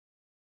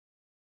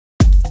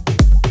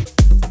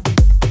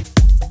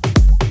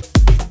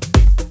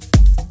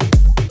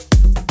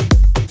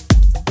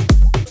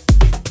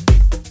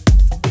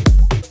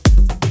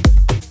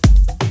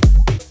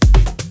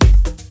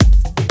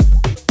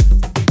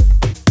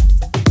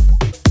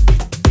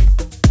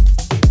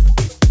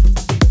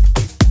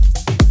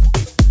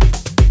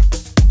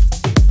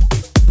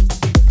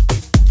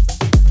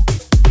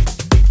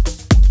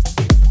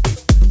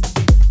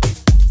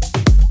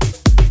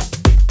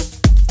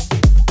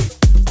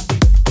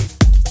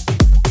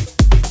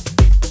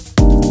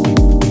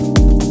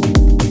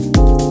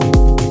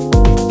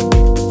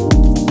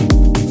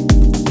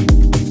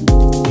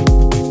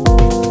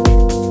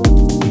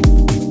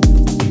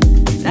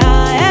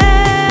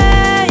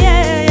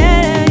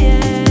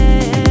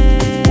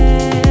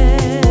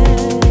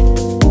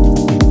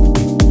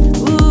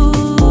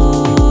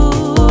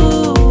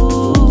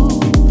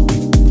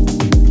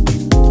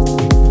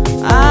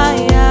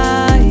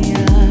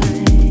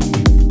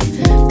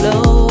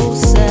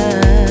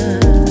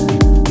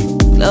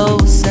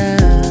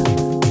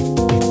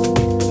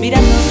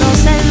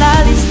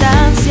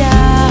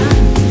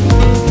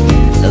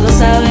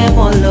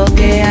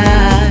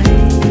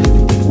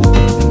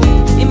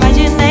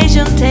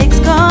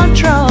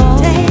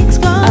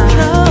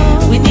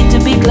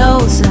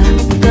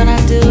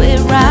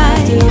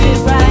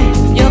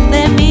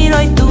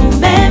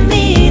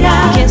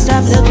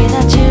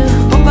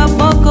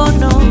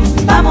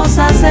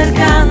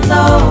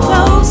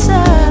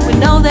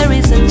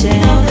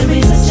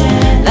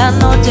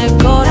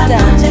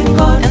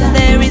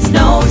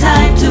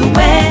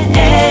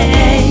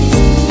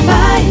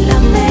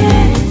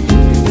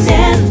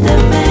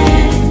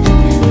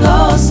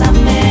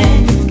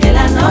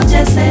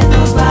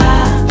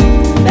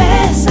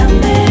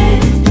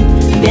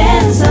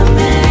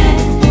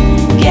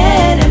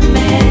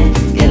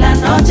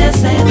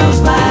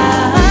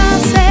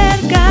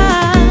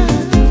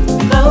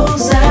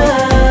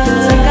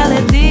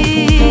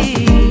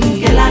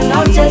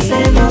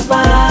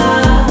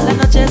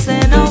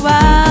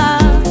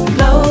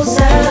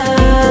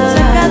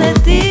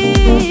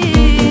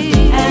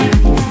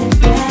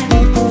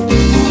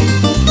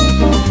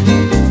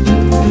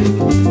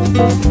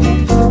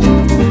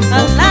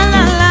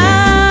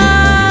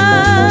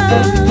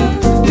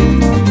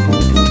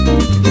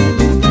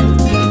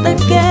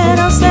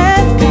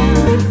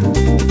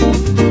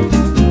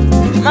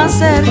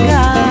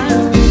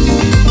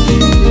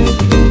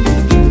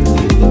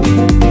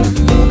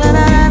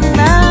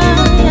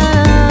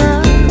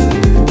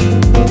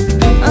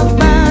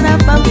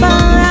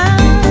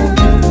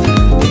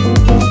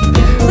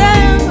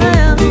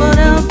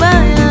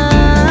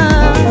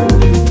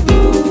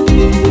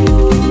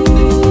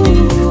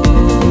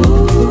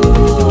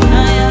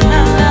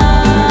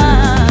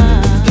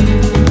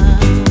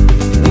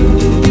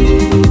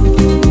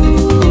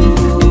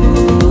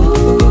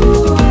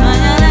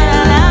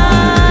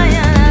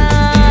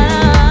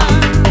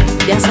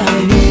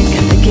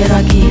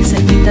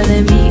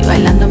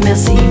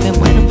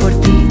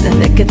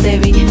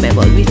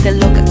volviste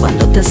loca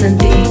cuando te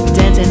sentí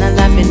dancing and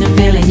laughing and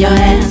feeling your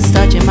hands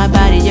touching my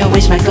body, your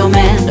wish my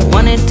command. Don't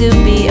want it to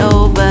be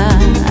over,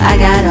 I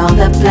got all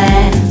the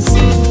plans.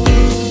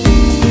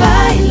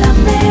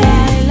 Báilame,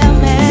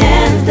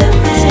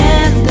 siénteme,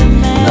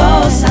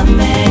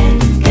 gózame,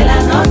 que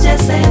la noche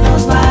se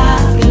nos va.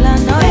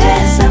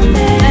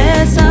 Bésame,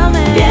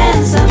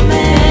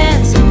 piénsame,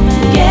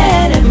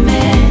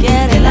 quiéreme,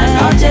 que la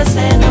noche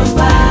se nos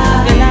va.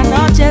 Que la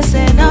noche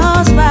se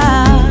nos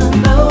va.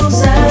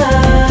 Closer,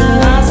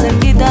 más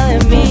cerquita de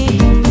mí.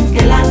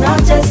 Que la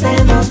noche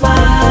se nos va.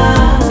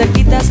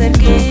 Cerquita,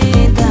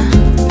 cerquita.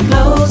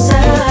 Closer,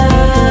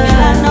 que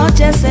la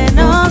noche se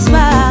nos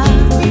va.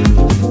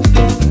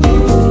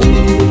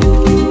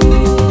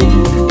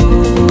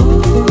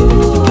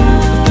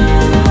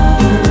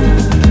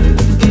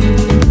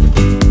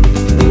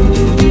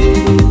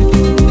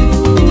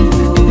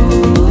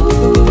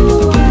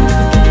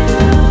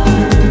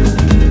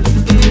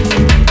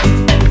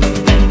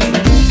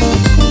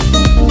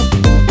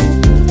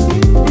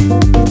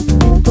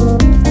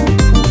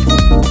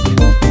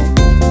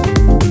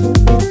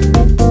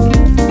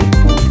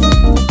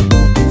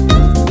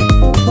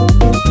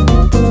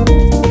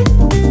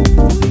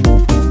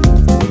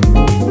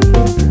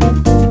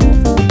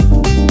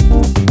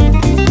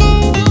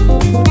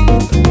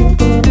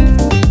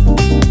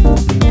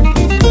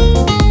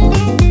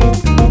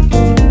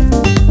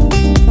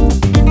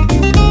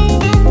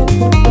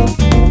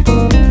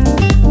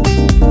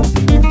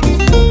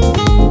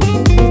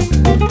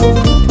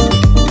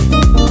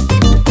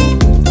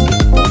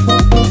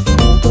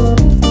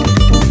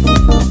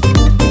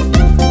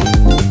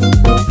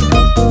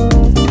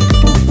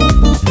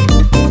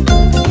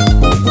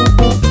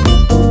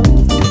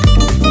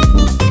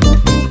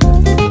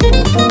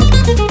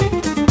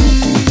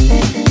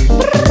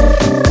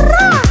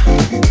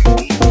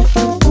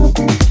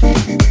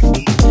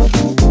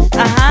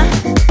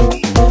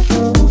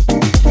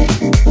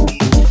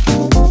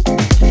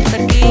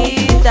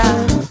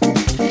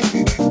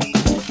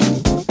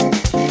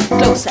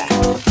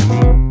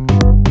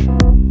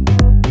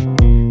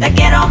 Te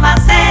quiero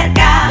más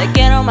cerca, te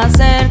quiero más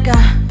cerca,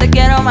 te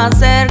quiero más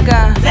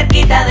cerca,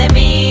 cerquita de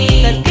mí,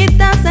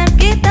 cerquita,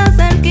 cerquita,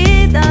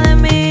 cerquita de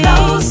mí.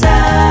 Closer,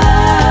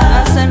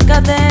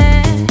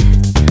 acércate.